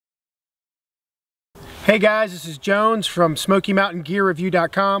Hey guys, this is Jones from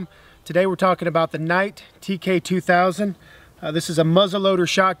SmokyMountainGearReview.com. Today we're talking about the Knight TK2000. This is a muzzleloader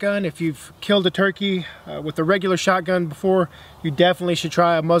shotgun. If you've killed a turkey with a regular shotgun before, you definitely should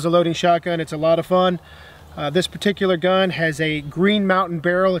try a muzzleloading shotgun. It's a lot of fun. This particular gun has a Green Mountain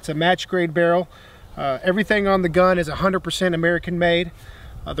barrel. It's a match grade barrel. Everything on the gun is 100% American made.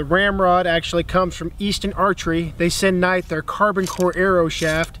 The ramrod actually comes from Easton Archery. They send Knight their carbon core arrow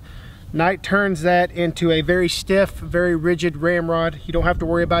shaft. Knight turns that into a very stiff, very rigid ramrod. You don't have to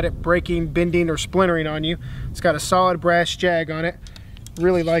worry about it breaking, bending, or splintering on you. It's got a solid brass jag on it.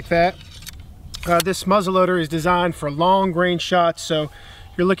 Really like that. This muzzleloader is designed for long range shots, so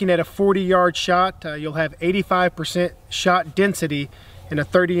you're looking at a 40-yard shot. You'll have 85% shot density in a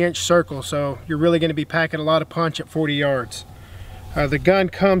 30-inch circle, so you're really going to be packing a lot of punch at 40 yards. The gun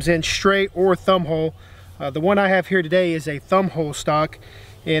comes in straight or thumb hole. The one I have here today is a thumb hole stock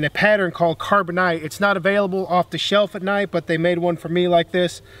in a pattern called Carbonite. It's not available off the shelf at Knight, but they made one for me like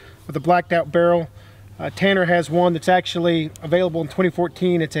this with a blacked out barrel. Tanner has one that's actually available in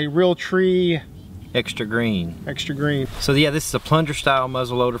 2014. It's a Real Tree Extra Green. Extra Green. So yeah, this is a plunger style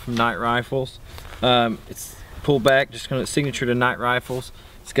muzzleloader from Knight Rifles. It's pulled back, just kind of signature to Knight Rifles.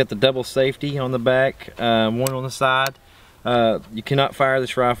 It's got the double safety on the back, one on the side. You cannot fire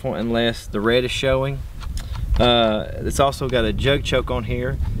this rifle unless the red is showing. It's also got a jug choke on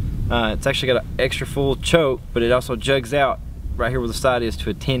here. It's actually got an extra full choke, but it also jugs out right here where the side is to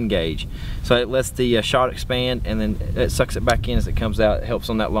a 10 gauge. So it lets the shot expand, and then it sucks it back in as it comes out. It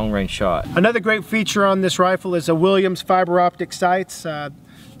helps on that long range shot. Another great feature on this rifle is a Williams fiber optic sights. They're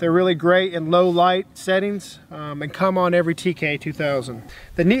really great in low light settings and come on every TK2000.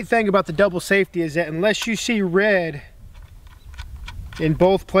 The neat thing about the double safety is that unless you see red in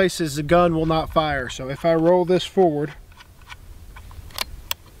both places, the gun will not fire. So if I roll this forward,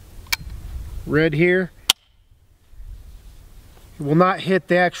 red here, it will not hit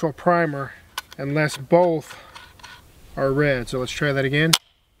the actual primer unless both are red. So let's try that again.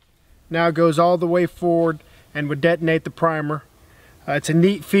 Now it goes all the way forward and would detonate the primer. It's a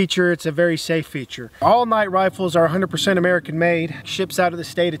neat feature. It's a very safe feature. All Knight rifles are 100% American made. Ships out of the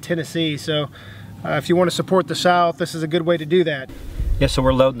state of Tennessee. So if you want to support the South, this is a good way to do that. Yeah, so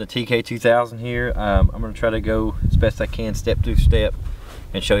we're loading the TK2000 here. I'm going to try to go as best I can step through step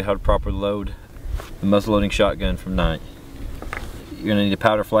and show you how to properly load the muzzle-loading shotgun from Knight. You're going to need a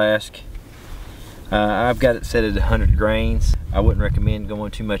powder flask. I've got it set at 100 grains. I wouldn't recommend going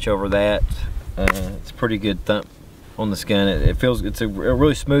too much over that. It's a pretty good thump on this gun. It's a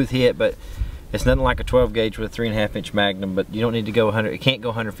really smooth hit, but it's nothing like a 12 gauge with a 3.5-inch Magnum. But you don't need to go 100. It can't go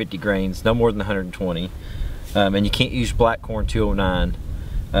 150 grains, no more than 120. And you can't use Blackcorn 209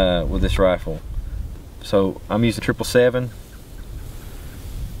 with this rifle. So I'm using 777.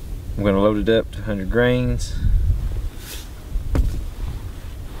 I'm going to load it up to 100 grains.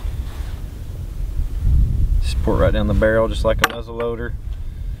 Just pour it right down the barrel just like a muzzle loader.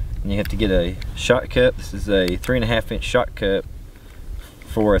 And you have to get a shot cup. This is a 3.5-inch shot cup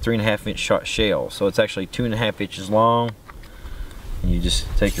for a 3.5-inch shot shell. So it's actually 2.5 inches long. And you just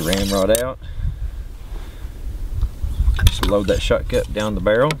take your ramrod out. Just load that shot cup down the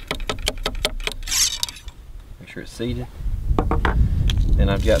barrel. Make sure it's seated. And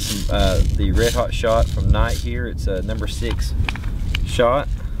I've got some the Red Hot shot from Knight here. It's a number 6 shot.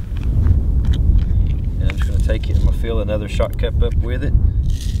 And I'm just going to take it and I'm going to fill another shot cup up with it.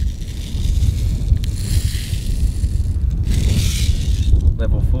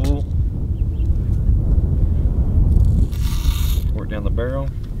 Level full. Pour it down the barrel.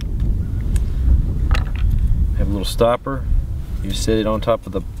 Have a little stopper. You set it on top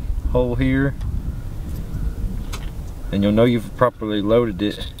of the hole here, and you'll know you've properly loaded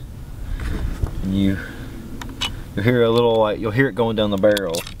it. And you'll hear a little, like, you'll hear it going down the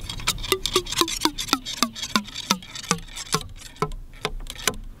barrel.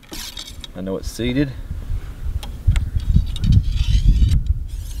 I know it's seated.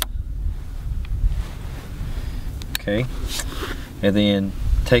 Okay, and then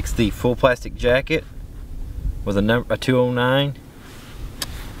takes the full plastic jacket with a 209,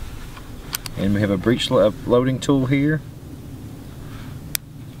 and we have a breech loading tool here.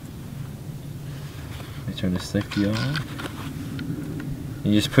 Let me turn this safety on.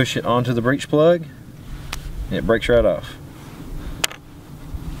 You just push it onto the breech plug and it breaks right off,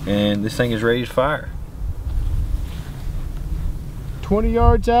 and this thing is ready to fire. 20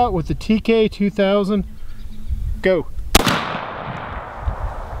 yards out with the TK2000. Go.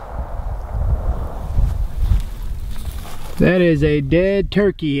 That is a dead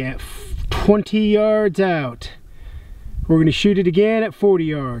turkey at 20 yards out. We're going to shoot it again at 40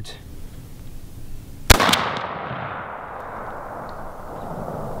 yards.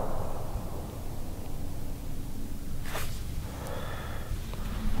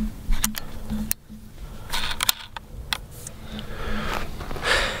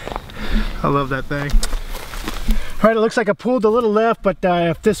 I love that thing. All right, it looks like I pulled a little left, but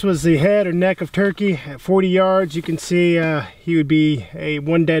if this was the head or neck of turkey at 40 yards, you can see he would be a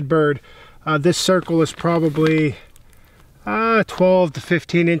one dead bird. This circle is probably 12 to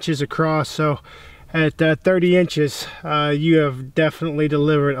 15 inches across, so at 30 inches, you have definitely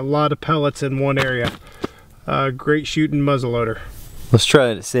delivered a lot of pellets in one area. Great shooting muzzleloader. Let's try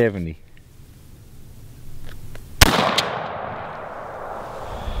it at 70.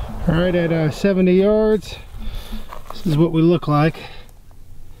 All right, at 70 yards, this is what we look like.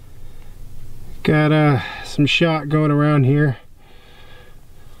 Got some shot going around here.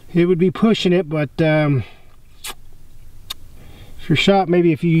 It would be pushing it, but if you're shot,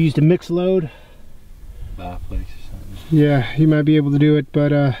 maybe if you used a mixed load, Buy a place or something. yeah, you might be able to do it,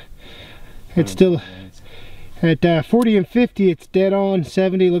 but it's still at 40 and 50, it's dead on.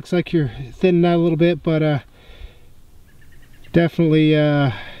 70 looks like you're thinning out a little bit, but definitely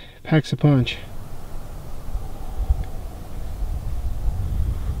packs a punch.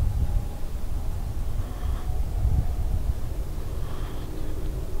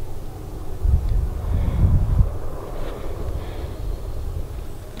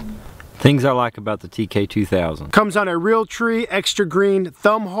 Things I like about the TK2000. Comes on a Realtree extra green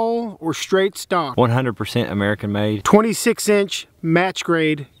thumb hole or straight stock. 100% American made. 26-inch match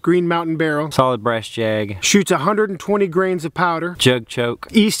grade Green Mountain barrel. Solid brass jag. Shoots 120 grains of powder. Jug choke.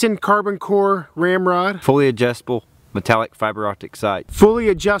 Easton carbon core ramrod. Fully adjustable metallic fiber optic sight. Fully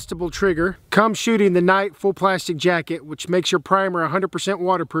adjustable trigger. Comes shooting the Night full plastic jacket, which makes your primer 100%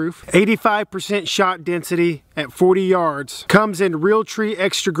 waterproof. 85% shot density at 40 yards. Comes in Realtree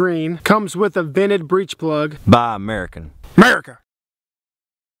extra green. Comes with a vented breech plug. Buy American. America!